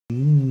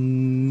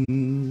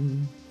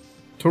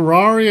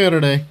Terraria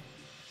today.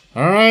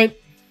 Alright.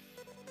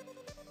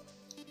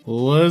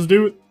 Let's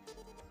do it.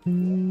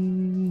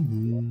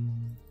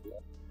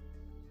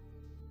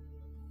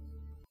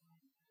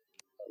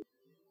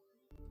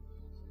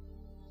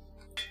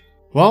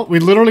 Well, we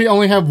literally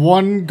only have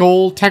one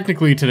goal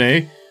technically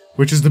today,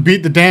 which is to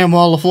beat the damn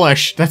wall of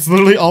flesh. That's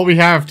literally all we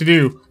have to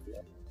do.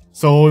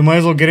 So we might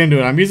as well get into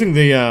it. I'm using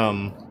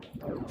the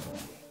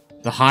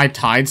high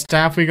tide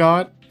staff we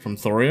got from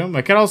Thorium.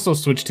 I could also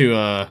switch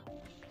to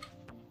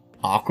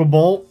Aqua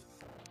Bolt.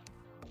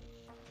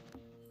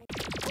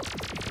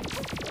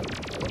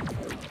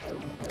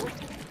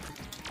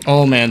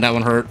 Oh man, that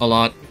one hurt a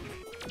lot.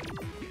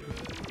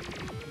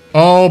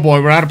 Oh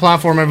boy, we're out of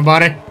platform,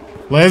 everybody.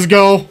 Let's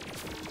go.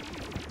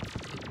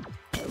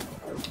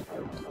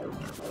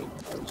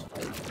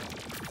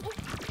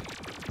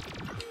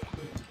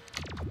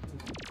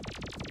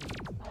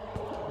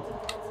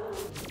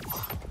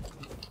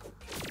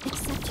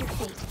 Accept your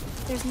fate.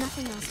 There's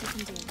nothing else you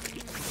can do.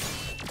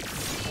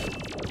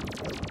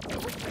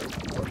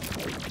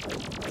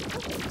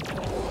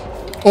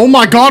 Oh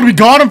my god, we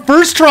got him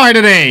first try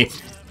today!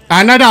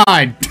 And I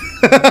died.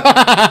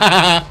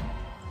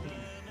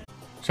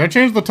 Should I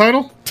change the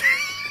title?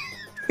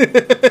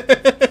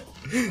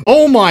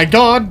 Oh my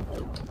god!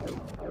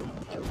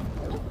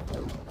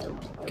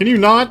 Can you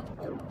not?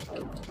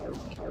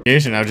 I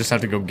just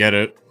have to go get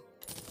it.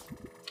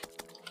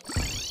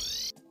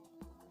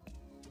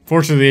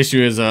 Fortunately, the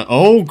issue is,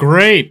 oh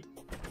great!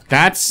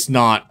 That's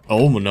not,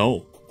 oh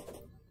no.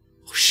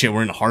 Oh, shit,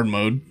 we're in hard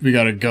mode. We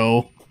gotta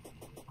go.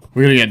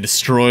 We're gonna get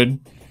destroyed.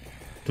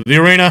 To the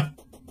arena!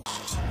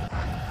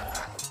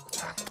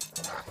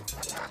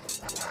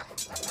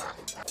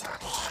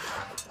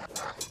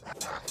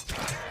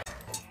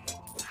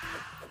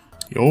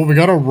 Yo, we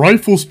got a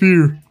rifle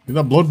spear! Get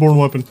that bloodborne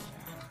weapon.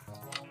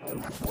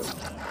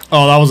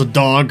 Oh, that was a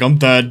dog. I'm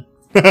dead.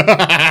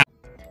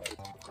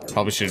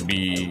 Probably should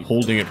be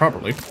holding it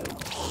properly.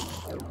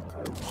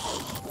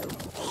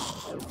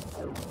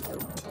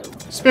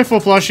 Spiffle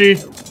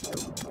plushie.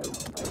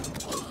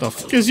 The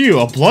fuck is you?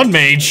 A blood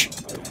mage?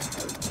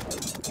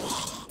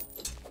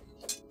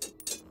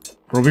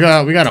 Bro, we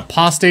got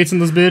apostates in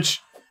this bitch.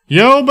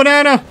 Yo,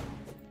 banana!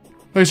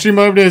 My stream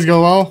updates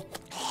go well.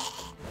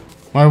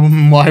 My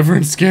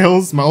wyvern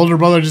scales. My older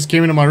brother just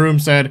came into my room,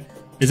 said,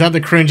 "Is that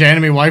the cringe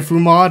anime waifu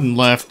mod?" and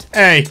left.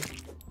 Hey,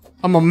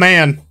 I'm a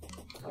man.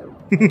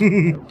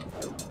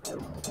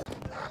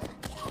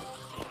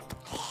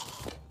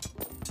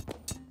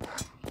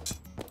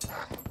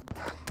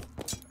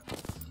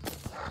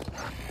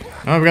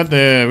 Oh, we got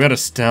a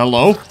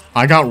Stello.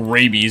 I got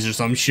rabies or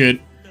some shit.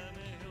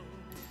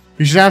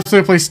 You should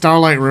absolutely play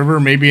Starlight River,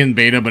 maybe in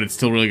beta, but it's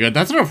still really good.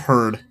 That's what I've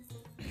heard.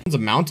 It's a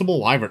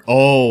mountable wyvern.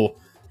 Oh,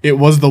 it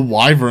was the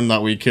wyvern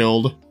that we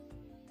killed.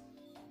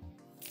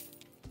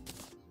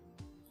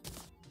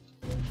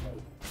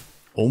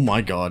 Oh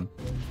my god.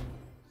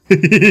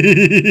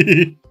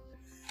 It's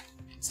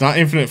not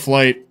infinite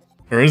flight.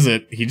 Or is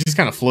it? He just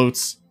kind of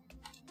floats.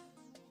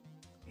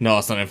 No,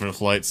 it's not infinite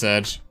flight,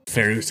 Sag.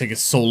 Fairy was taking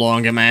so long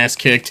to get my ass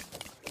kicked.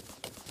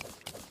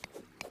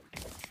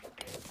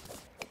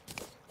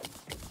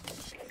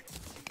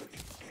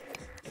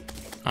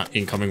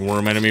 Incoming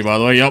worm enemy, by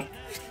the way. Yep.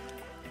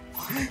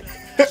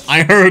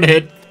 I heard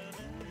it.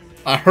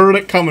 I heard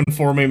it coming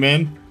for me,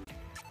 man.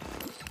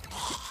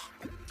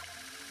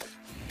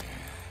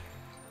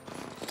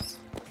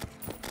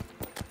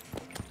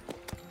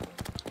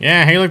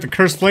 Yeah, how you like the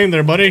cursed flame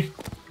there, buddy?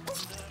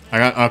 I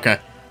got, okay.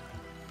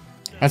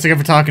 That's like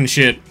for talking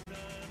shit.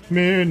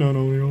 Man, no,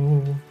 no,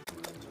 no.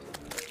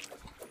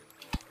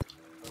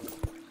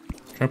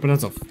 Try to put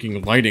out some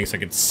fucking lighting so I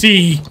can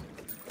see.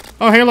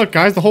 Oh, hey, look,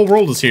 guys, the whole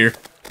world is here.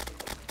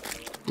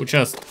 Ooh,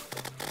 chest.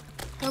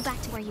 Go back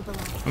to where you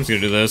belong. I'm just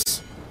gonna do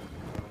this.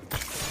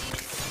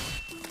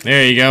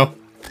 There you go.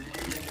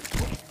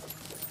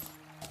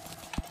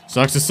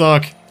 Sucks to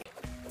suck.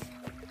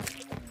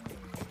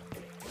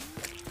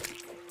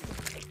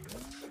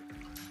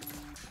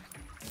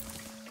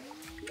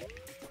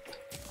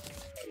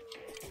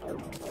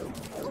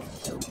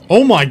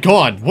 Oh my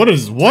god, what?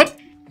 Is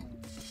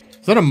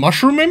that a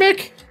mushroom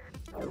mimic?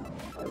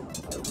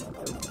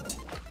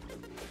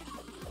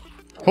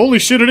 Holy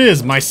shit, it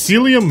is!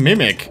 Mycelium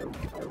mimic.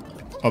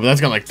 Oh, but that's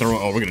got like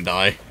oh, we're gonna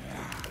die.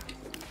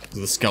 This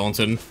is the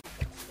skeleton.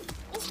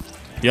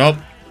 Yup.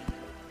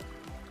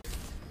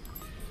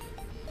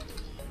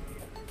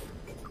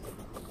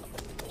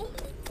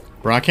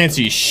 Bro, I can't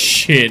see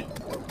shit.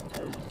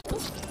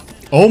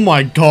 Oh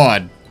my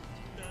god.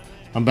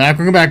 I'm back,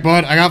 welcome back,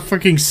 bud. I got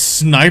freaking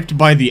sniped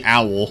by the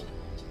owl.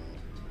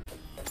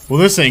 Well,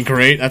 this ain't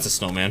great. That's a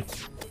snowman.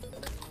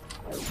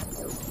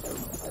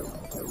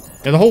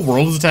 Yeah, the whole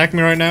world is attacking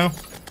me right now.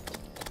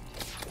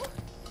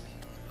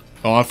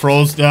 Oh, I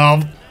froze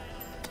down.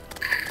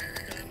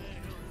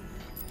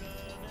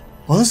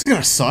 Well, this is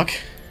gonna suck.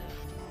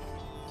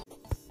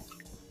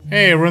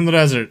 Hey, we're in the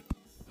desert.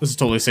 This is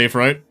totally safe,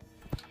 right?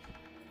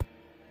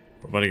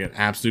 We're about to get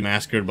absolutely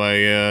massacred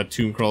by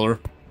Tomb Crawler.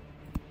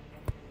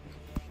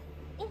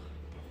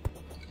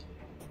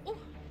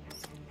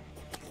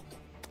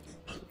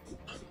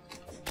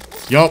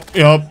 Yup,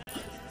 yup.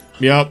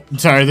 Yup.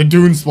 Sorry, the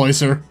Dune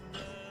Splicer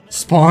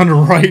spawned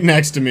right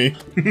next to me.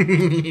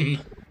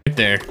 Right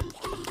there.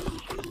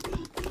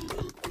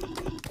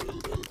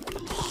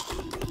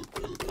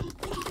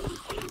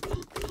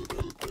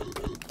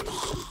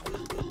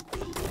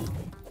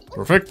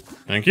 Perfect.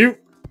 Thank you.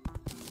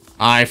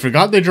 I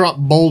forgot they drop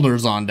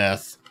boulders on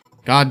death.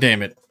 God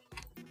damn it.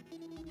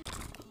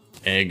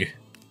 Egg.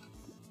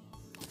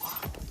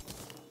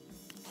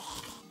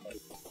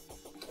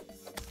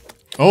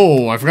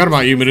 Oh, I forgot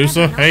about you,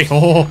 Medusa. Hey,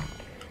 oh.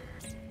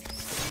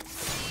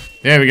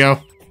 There we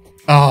go.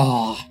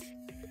 Oh.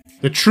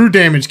 The true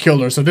damage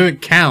killed her, so it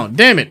didn't count.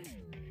 Damn it.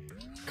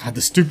 God,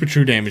 the stupid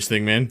true damage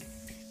thing, man.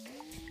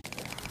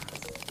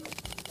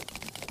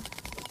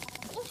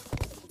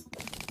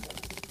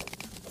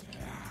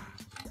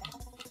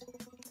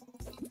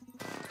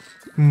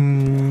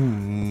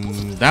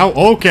 That,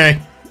 okay.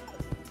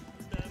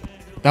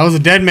 That was a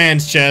dead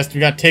man's chest.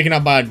 We got taken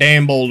out by a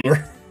damn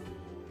boulder.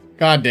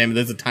 God damn it,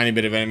 there's a tiny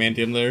bit of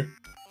adamantium there.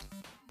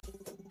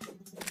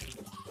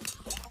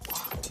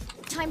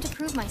 Time to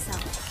prove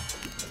myself.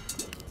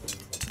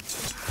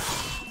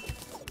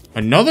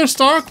 Another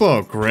star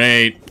cloak.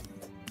 Great.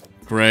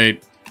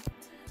 Great.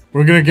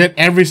 We're gonna get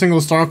every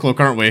single star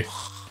cloak, aren't we?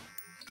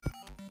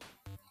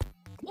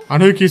 I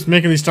know who keeps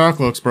making these star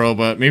cloaks, bro,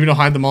 but maybe they'll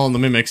hide them all in the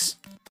mimics.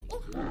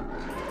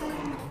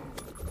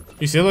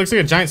 You see, it looks like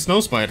a giant snow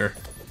spider.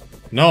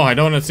 No, I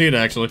don't want to see it,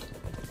 actually.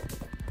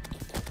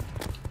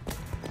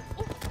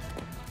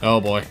 Oh,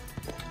 boy.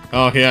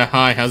 Oh, yeah,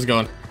 hi, how's it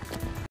going?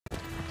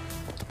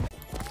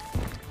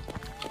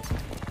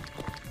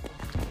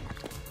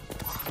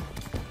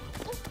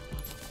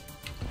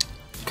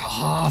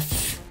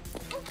 Cough.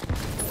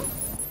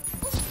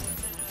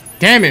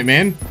 Damn it,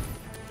 man.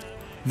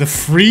 The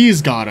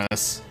freeze got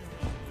us.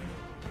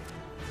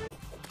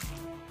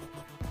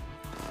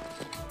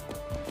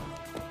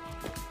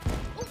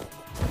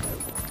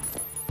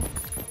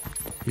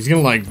 He's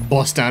gonna, like,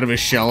 bust out of his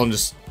shell and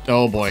just...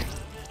 Oh, boy.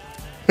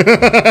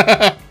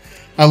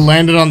 I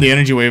landed on the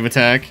energy wave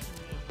attack.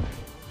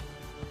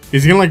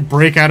 He's gonna, like,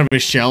 break out of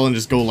his shell and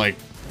just go, like,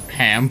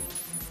 ham.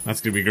 That's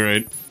gonna be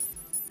great.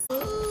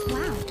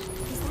 Wow.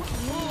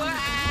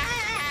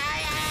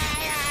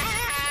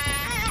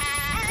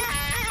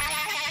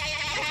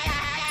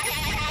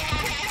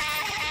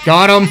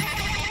 Got him!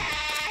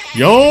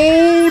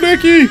 Yo,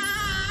 Nicky!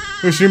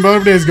 Wish your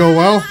birthdays go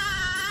well.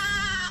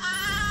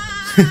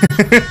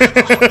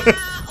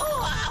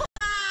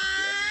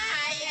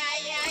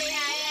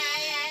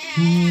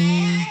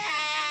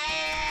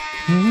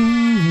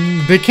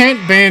 They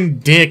can't ban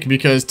Dick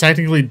because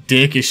technically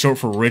Dick is short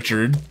for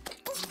Richard.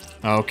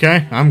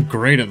 Okay, I'm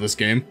great at this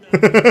game.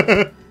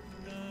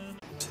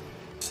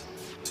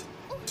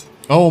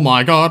 Oh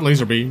my god,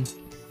 laser beam.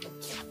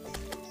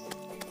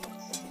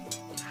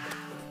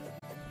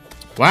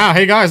 Wow,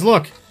 hey guys,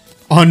 look!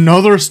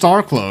 Another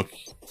star cloak.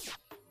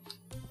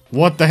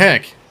 What the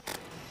heck?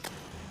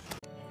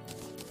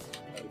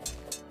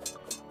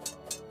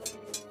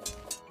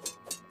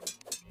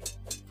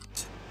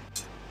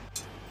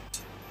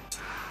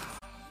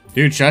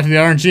 Dude, shout out to the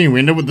RNG, we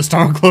ended up with the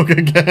star cloak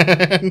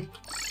again.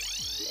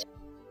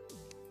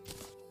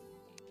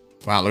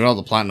 Wow, look at all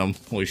the platinum.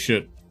 Holy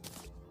shit.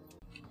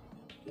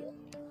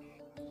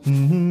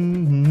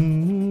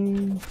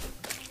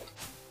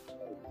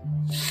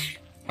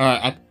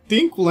 Alright, I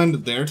think we'll end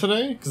it there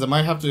today, because I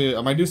might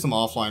do some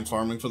offline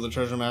farming for the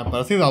treasure map, but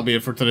I think that'll be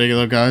it for today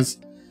though, guys.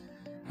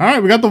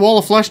 Alright, we got the wall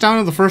of flesh down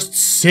in the first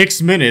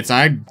 6 minutes.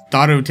 I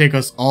thought it would take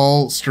us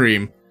all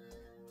stream.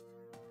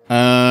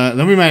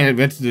 Then we might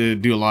have to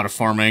do a lot of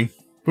farming.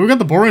 But we got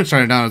the Boreal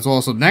Strider down as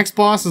well, so next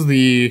boss is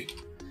the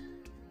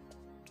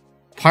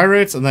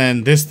Pirates, and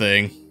then this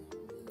thing.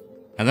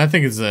 And I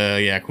think it's,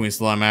 yeah, Queen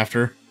Slime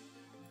after.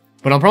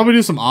 But I'll probably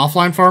do some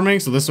offline farming,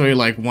 so this way,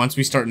 like, once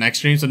we start next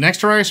stream. So next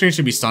try stream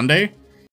should be Sunday.